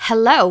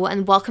Hello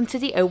and welcome to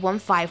the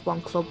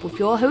 0151 Club with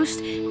your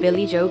host,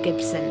 Billy Joe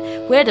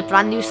Gibson. We're the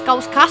brand new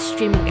Scouts cast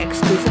streaming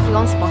exclusively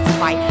on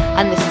Spotify,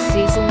 and this is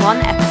Season 1,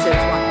 Episode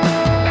 1.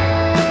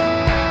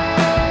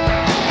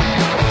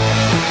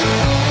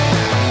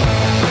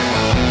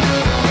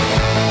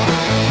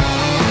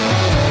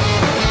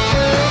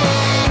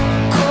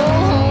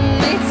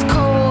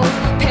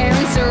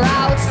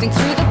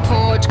 Through the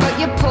porch, got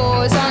your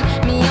paws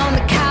on me on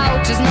the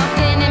couch. There's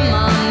nothing in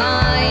my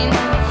mind,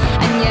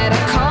 and yet I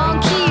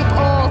can't keep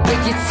up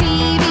with your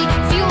TV.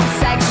 Fueled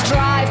sex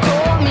drive,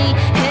 call me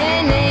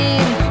her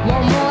name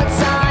one more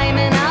time,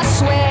 and I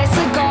swear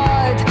to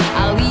God,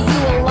 I'll eat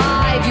you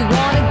alive. You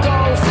wanna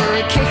go for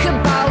a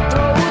kickabout,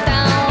 throw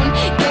down,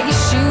 get your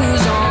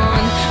shoes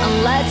on,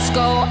 and let's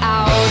go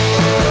out.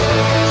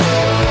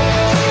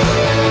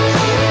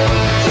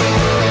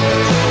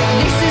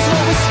 This is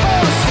what we're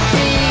supposed to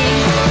be.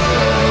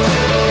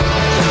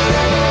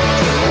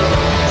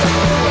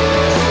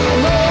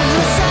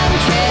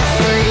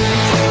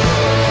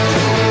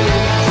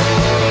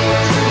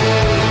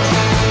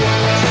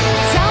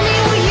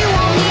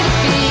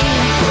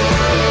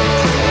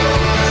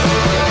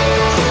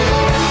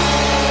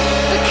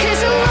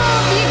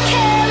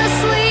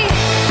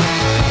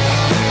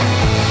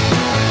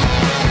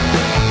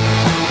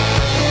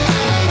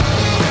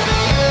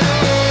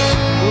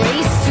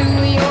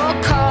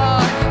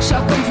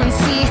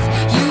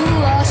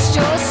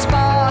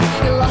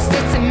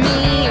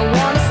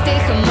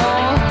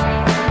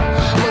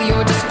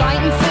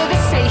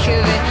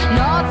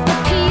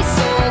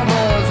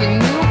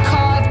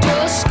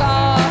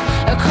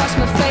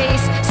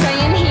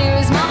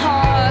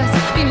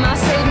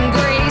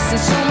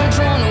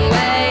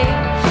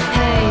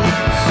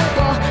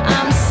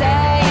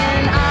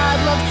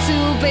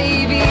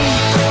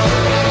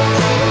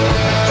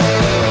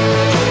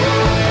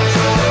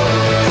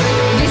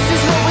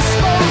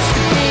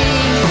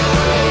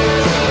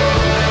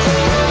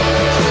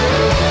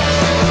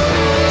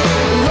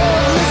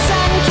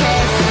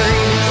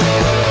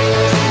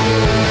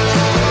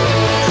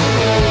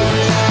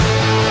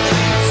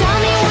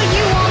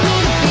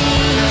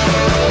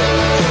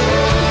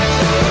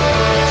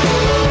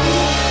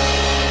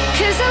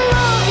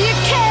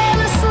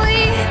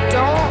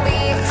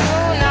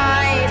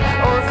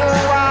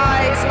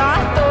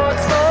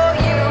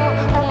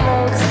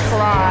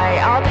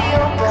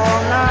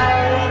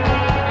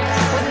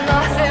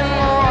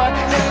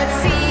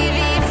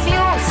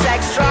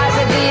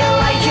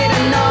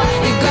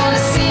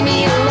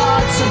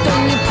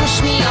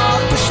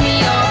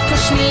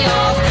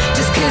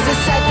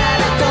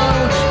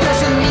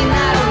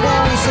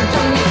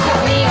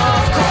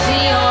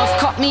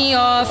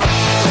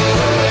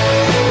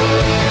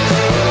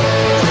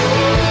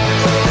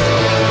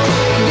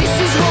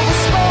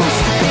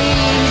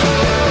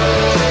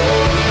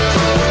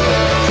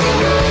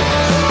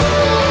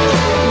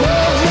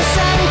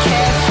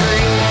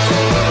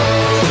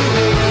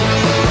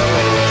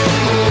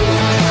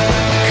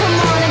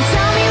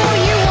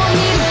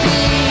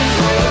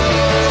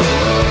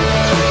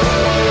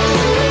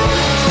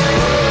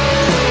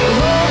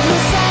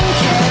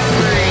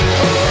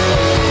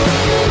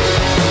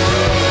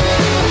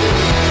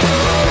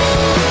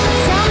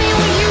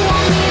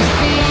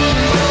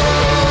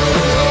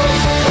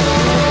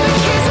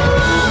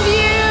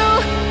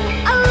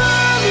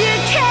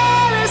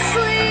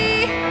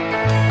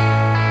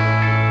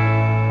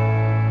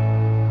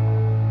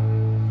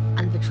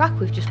 The track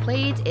we've just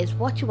played is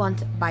What You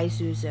Want by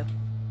Zuzu.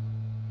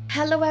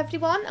 Hello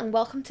everyone and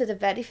welcome to the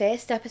very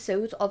first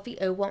episode of the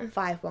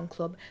 0151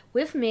 Club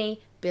with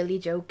me, Billy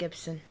Joe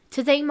Gibson.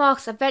 Today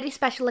marks a very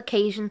special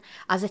occasion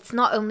as it's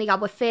not only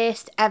our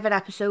first ever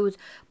episode,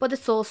 but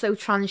it's also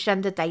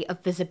Transgender Day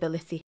of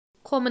Visibility.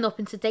 Coming up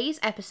in today's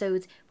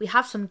episode, we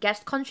have some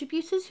guest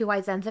contributors who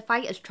identify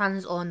as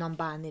trans or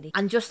non-binary.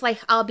 And just like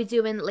I'll be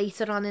doing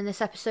later on in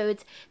this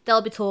episode,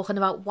 they'll be talking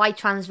about why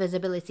trans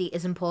visibility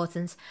is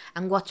important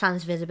and what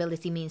trans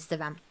visibility means to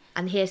them.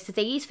 And here's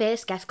today's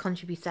first guest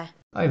contributor.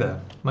 Hi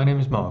there, my name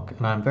is Mark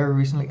and I'm very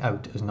recently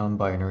out as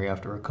non-binary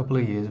after a couple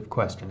of years of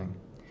questioning.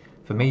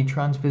 For me,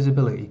 trans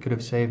visibility could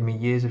have saved me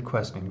years of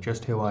questioning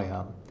just who I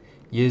am.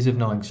 Years of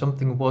knowing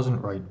something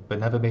wasn't right but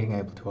never being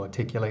able to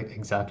articulate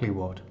exactly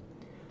what.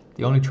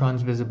 The only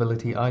trans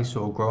visibility I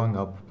saw growing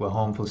up were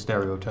harmful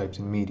stereotypes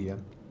in media.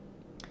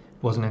 It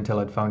wasn't until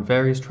I'd found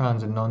various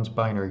trans and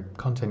non-binary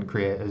content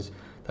creators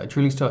that I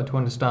truly started to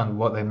understand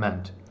what they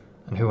meant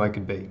and who I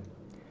could be.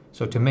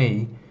 So to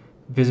me,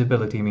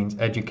 visibility means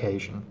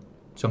education,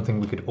 something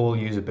we could all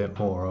use a bit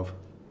more of.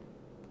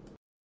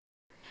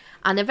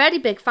 And a very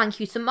big thank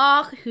you to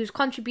Mark, who's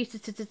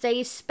contributed to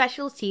today's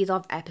special tease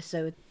of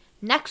episode.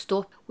 Next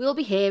up, we'll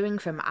be hearing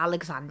from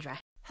Alexandra.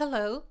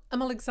 Hello,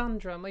 I'm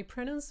Alexandra. My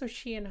pronouns are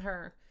she and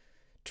her.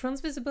 Trans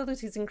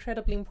visibility is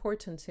incredibly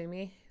important to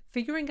me.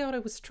 Figuring out I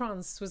was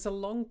trans was a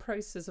long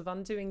process of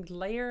undoing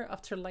layer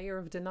after layer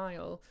of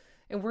denial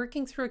and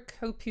working through a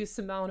copious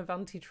amount of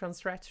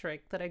anti-trans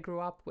rhetoric that I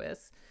grew up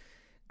with.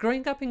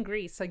 Growing up in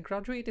Greece, I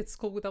graduated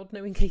school without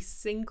knowing a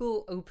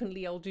single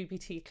openly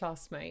LGBT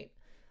classmate.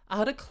 I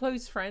had a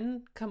close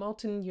friend come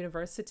out in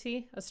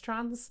university as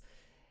trans,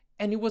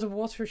 and it was a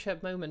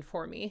watershed moment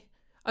for me.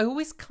 I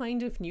always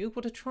kind of knew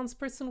what a trans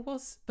person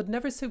was, but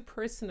never so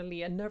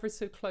personally and never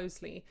so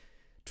closely.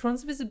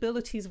 Trans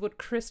visibility is what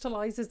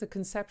crystallizes the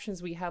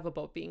conceptions we have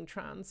about being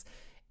trans.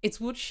 It's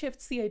what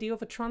shifts the idea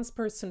of a trans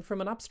person from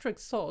an abstract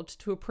thought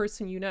to a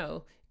person you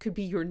know. It could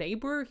be your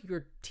neighbor,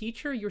 your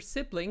teacher, your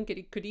sibling,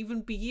 it could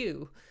even be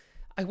you.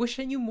 I wish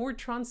I knew more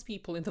trans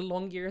people in the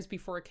long years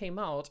before I came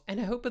out, and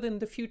I hope that in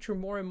the future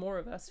more and more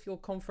of us feel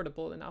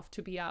comfortable enough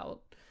to be out.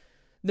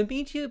 The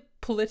media,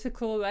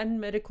 political and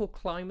medical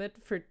climate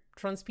for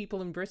trans people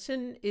in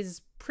Britain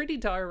is pretty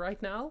dire right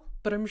now,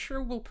 but I'm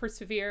sure we'll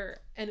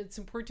persevere, and it's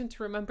important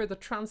to remember that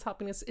trans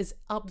happiness is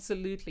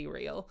absolutely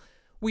real.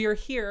 We are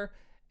here,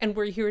 and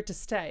we're here to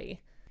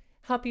stay.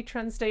 Happy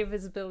Trans Day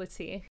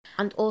Visibility.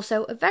 And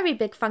also a very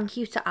big thank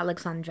you to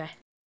Alexandra.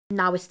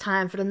 Now it's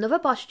time for another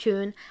boss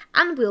tune,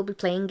 and we'll be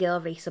playing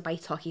Girl Racer by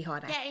Tokky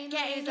Horror.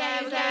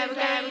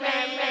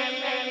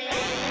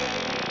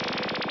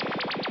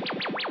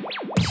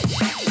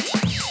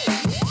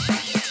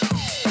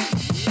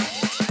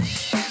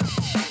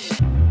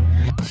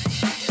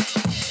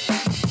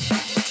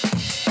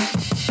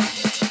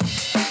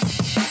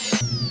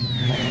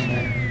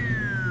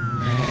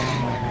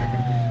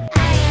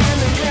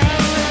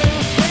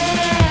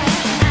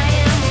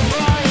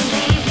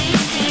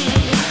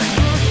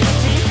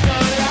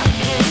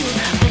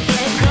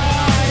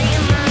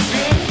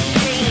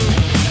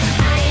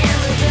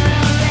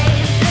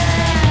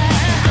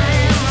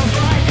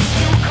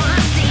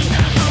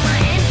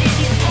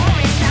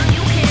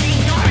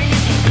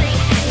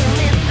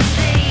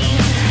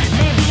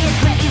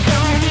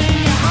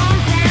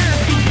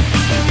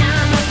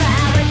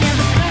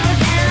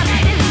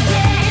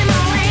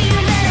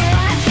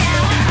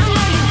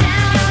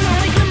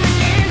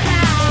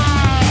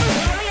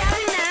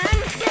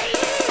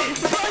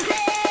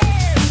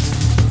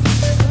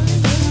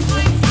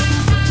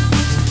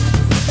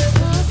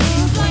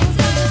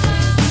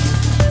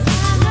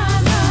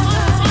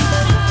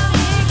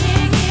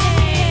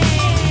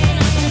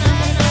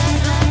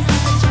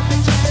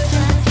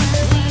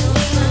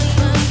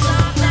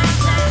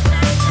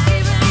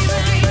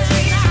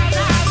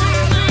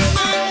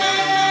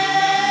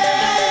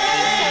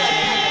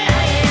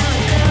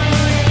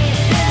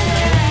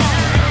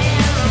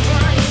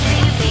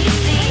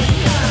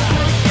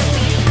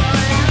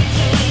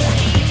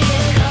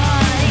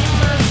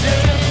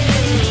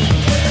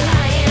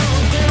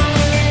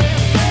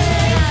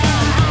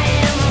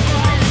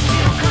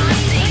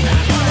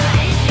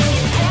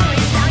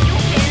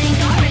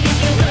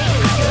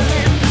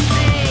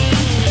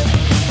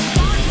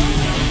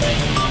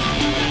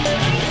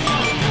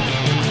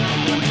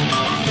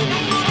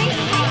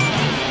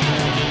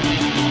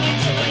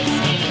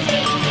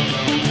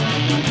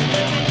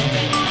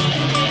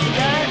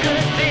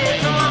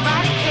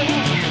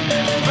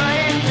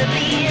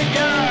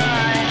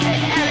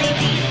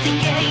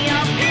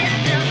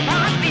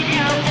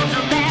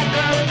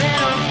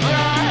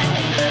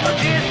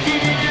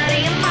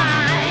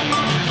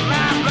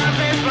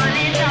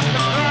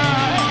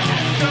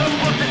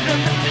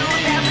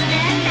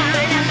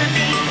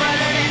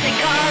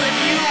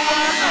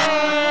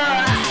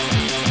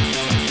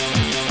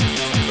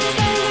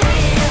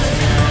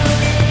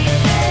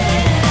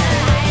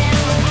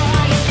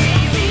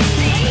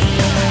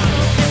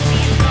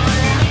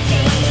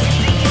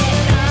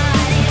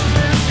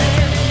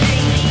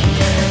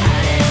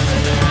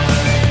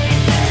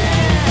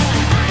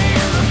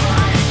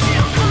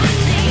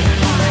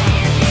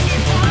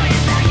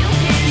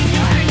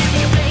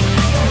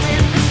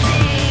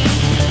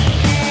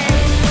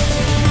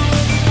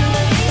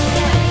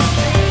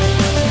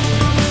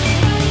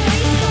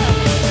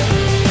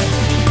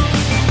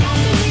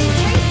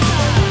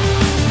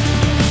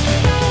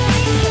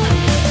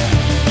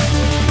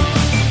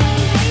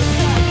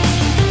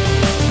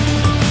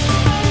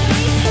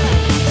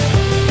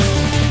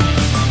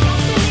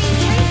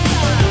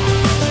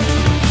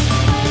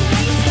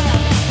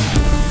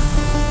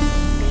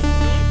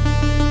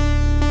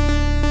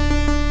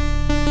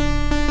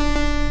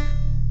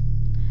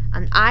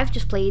 I've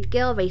just played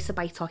Girl Racer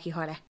by Tokky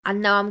Horror,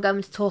 and now I'm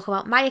going to talk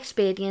about my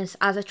experience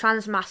as a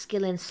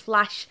trans-masculine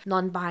 /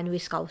 non-binary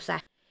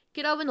scouser.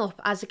 Growing up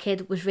as a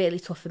kid was really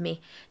tough for me,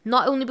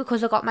 not only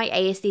because I got my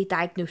ASD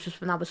diagnosis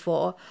when I was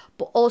 4,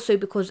 but also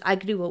because I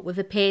grew up with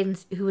a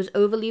parent who was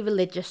overly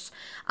religious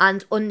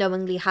and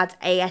unknowingly had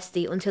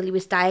ASD until he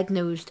was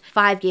diagnosed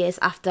 5 years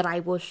after I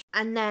was.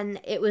 And then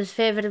it was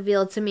further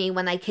revealed to me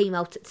when I came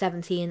out at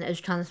 17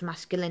 as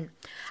trans-masculine.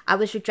 I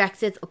was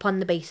rejected upon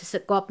the basis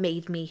that God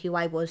made me who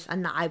I was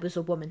and that I was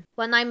a woman.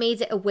 When I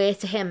made it aware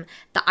to him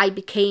that I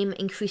became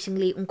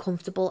increasingly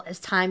uncomfortable as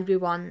time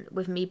grew on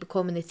with me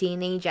becoming a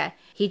teenager,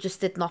 he just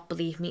did not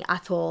believe me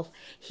at all.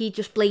 He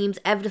just blamed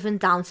everything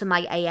down to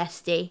my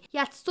ASD.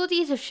 Yet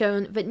studies have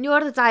shown that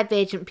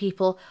neurodivergent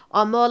people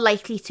are more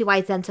likely to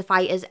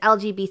identify as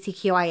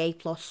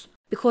LGBTQIA+.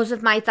 Because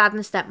of my dad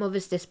and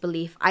stepmother's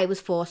disbelief, I was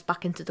forced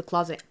back into the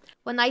closet.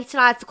 When I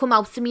tried to come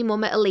out to my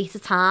mum at a later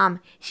time,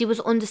 she was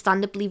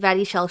understandably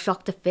very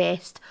shell-shocked at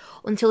first,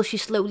 until she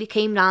slowly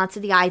came round to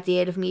the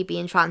idea of me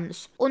being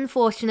trans.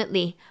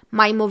 Unfortunately,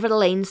 my mother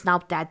Elaine's now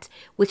dead,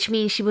 which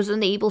means she was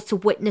unable to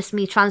witness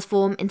me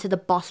transform into the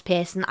boss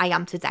person I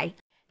am today.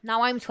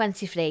 Now I'm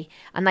 23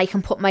 and I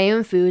can put my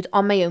own food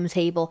on my own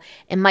table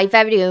in my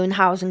very own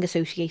housing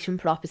association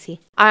property.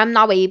 I am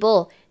now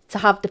able to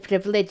have the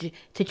privilege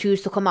to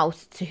choose to come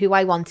out to who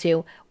I want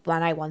to,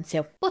 when I want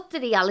to. But the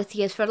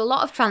reality is, for a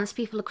lot of trans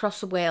people across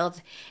the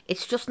world,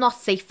 it's just not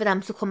safe for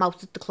them to come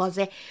out of the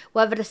closet,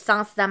 whether it's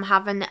down to them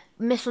having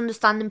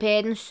misunderstanding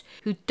parents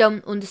who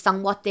don't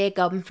understand what they're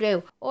going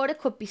through, or it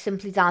could be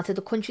simply down to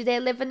the country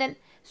they're living in.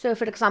 So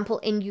for example,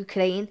 in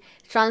Ukraine,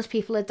 trans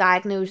people are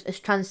diagnosed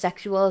as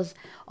transsexuals,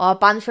 are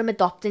banned from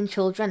adopting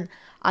children,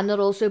 and are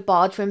also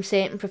barred from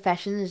certain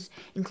professions,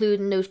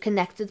 including those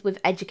connected with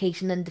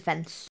education and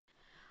defence.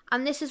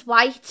 And this is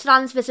why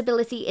trans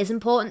visibility is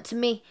important to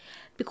me,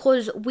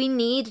 because we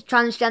need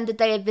Transgender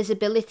Day of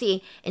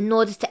Visibility in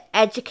order to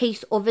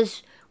educate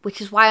others, which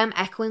is why I'm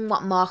echoing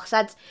what Mark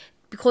said,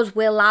 because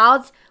we're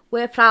loud,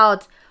 we're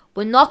proud,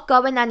 we're not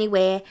going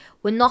anywhere,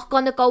 we're not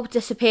going to go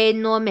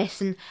disappearing or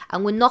missing,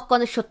 and we're not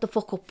going to shut the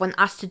fuck up when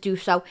asked to do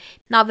so.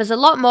 Now, there's a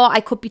lot more I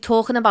could be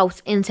talking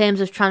about in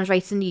terms of trans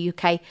rights in the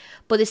UK,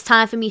 but it's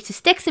time for me to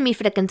stick to me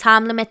frickin'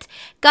 time limit,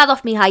 get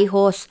off me high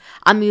horse,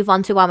 and move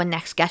on to our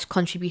next guest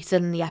contributor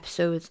in the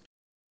episode.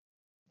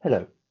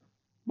 Hello,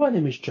 my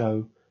name is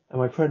Joe, and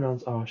my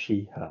pronouns are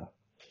she, her.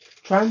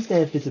 Trans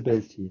Day of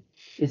Visibility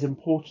is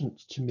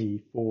important to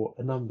me for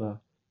a number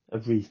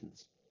of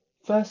reasons.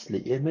 Firstly,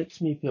 it makes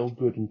me feel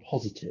good and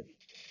positive.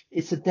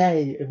 It's a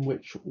day in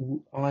which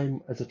I,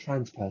 as a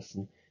trans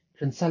person,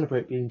 can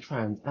celebrate being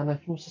trans, and I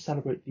can also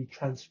celebrate the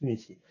trans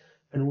community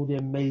and all the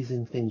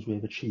amazing things we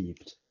have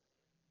achieved,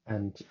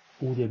 and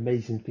all the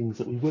amazing things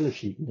that we will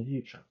achieve in the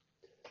future.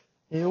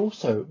 It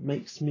also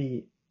makes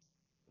me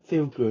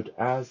feel good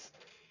as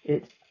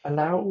it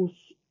allows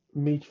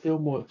me to feel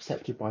more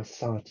accepted by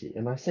society,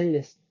 and I say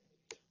this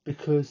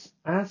because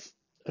as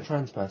a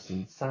trans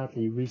person,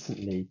 sadly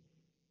recently,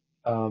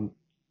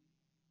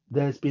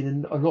 there's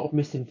been a lot of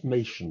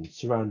misinformation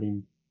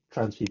surrounding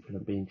trans people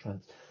and being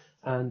trans,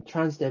 and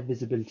Trans Day of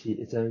Visibility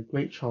is a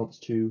great chance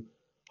to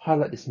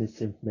highlight this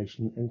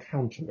misinformation and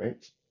counter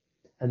it,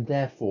 and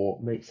therefore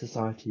make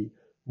society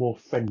more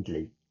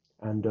friendly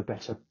and a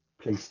better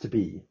place to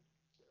be.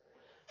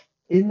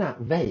 In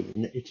that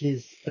vein, it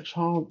is a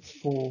chance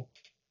for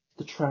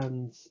the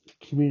trans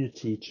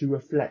community to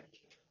reflect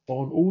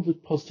on all the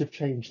positive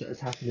change that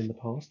has happened in the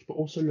past, but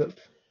also look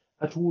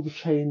at all the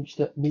change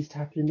that needs to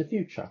happen in the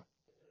future.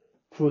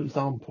 For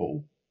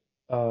example,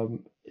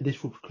 this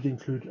could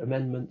include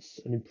amendments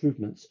and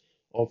improvements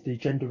of the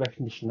Gender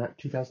Recognition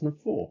Act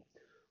 2004,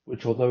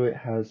 which, although it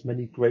has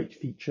many great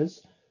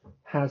features,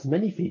 has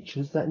many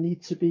features that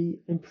need to be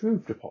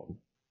improved upon.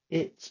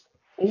 It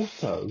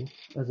also,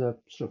 as a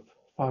sort of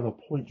final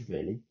point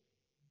really,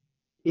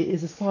 it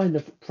is a sign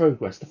of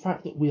progress. The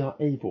fact that we are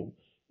able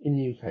in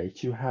the UK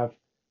to have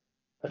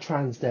a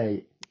Trans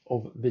Day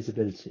of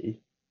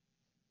Visibility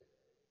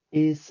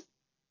is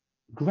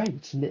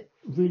great, and it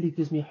really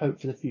gives me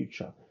hope for the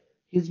future.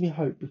 It gives me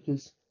hope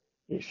because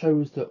it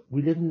shows that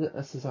we live in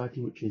a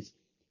society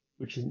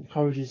which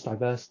encourages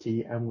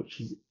diversity and which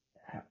is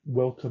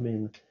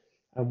welcoming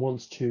and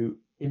wants to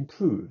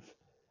improve.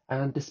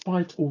 And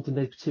despite all the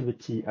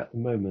negativity at the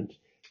moment,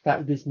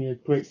 that gives me a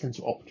great sense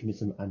of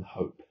optimism and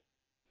hope.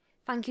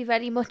 Thank you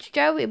very much,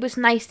 Joe. It was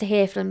nice to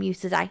hear from you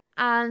today.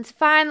 And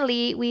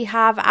finally, we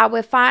have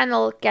our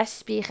final guest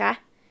speaker,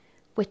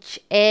 which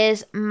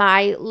is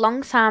my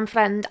long-time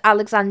friend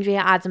Alexandria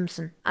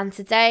Adamson. And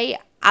today,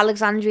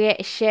 Alexandria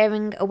is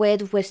sharing a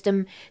word of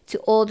wisdom to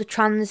all the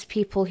trans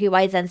people who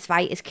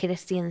identify as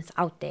Christians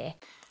out there.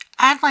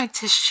 I'd like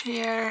to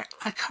share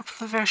a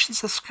couple of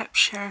verses of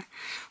scripture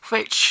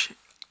which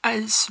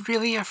is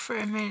really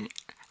affirming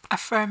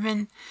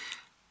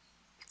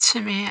to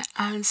me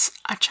as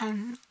a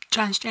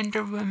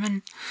transgender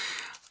woman,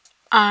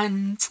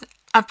 and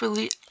I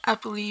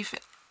believe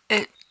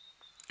it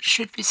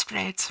should be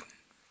spread.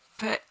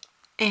 But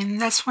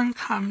this one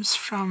comes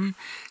from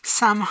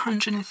Psalm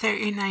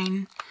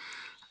 139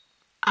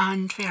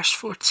 and verse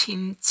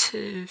 14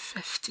 to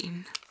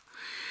 15.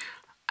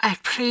 I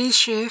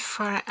praise you,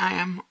 for I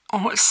am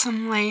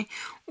awesomely,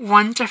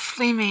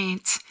 wonderfully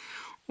made.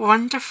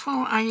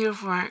 Wonderful are your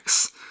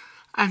works,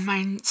 and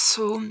my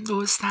soul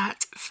knows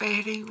that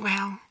very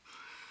well.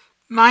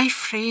 My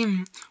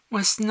frame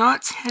was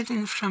not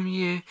hidden from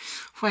you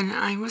when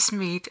I was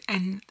made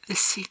in the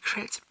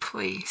secret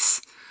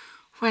place,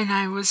 when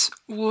I was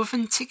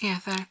woven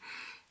together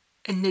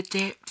in the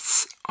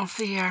depths of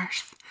the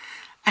earth.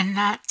 And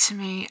that to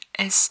me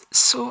is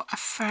so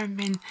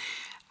affirming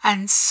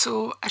and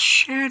so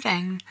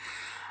assuring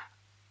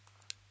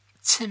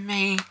to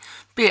me,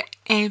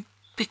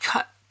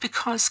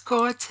 because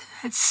God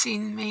had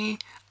seen me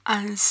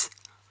as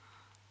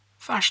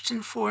first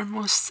and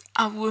foremost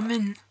a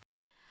woman.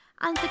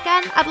 And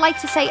again, I'd like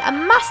to say a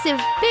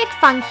massive big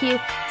thank you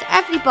to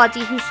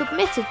everybody who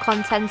submitted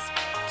content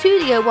to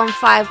the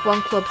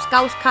 0151 Club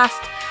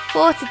Scousecast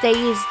for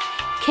today's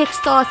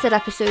Kickstarter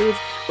episode,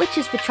 which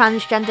is the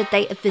Transgender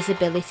Day of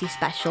Visibility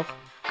special.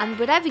 And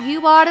wherever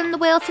you are in the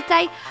world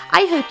today,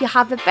 I hope you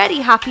have a very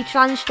happy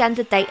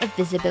Transgender Day of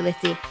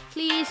Visibility.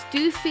 Please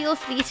do feel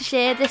free to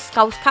share this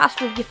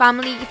Scousecast with your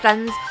family, your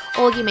friends,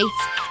 all your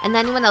mates, and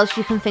anyone else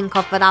you can think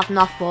of that I've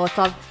not thought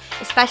of,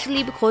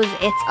 especially because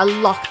it's a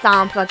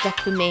lockdown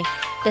project for me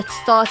that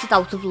started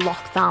out of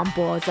lockdown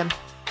boredom.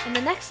 In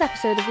the next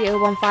episode of the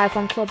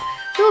 0151 Club,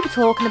 we'll be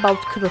talking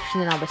about corruption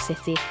in our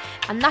city,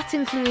 and that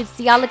includes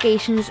the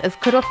allegations of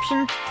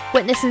corruption,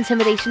 witness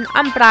intimidation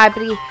and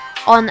bribery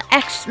on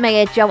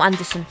ex-Mayor Joe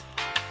Anderson.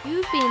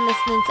 You've been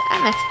listening to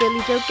MX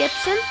Billy Joe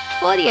Gibson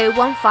for the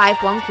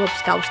 0151 Club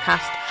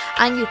Scousecast,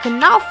 and you can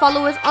now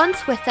follow us on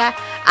Twitter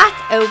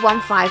at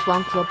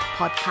 0151 Club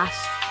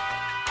Podcast.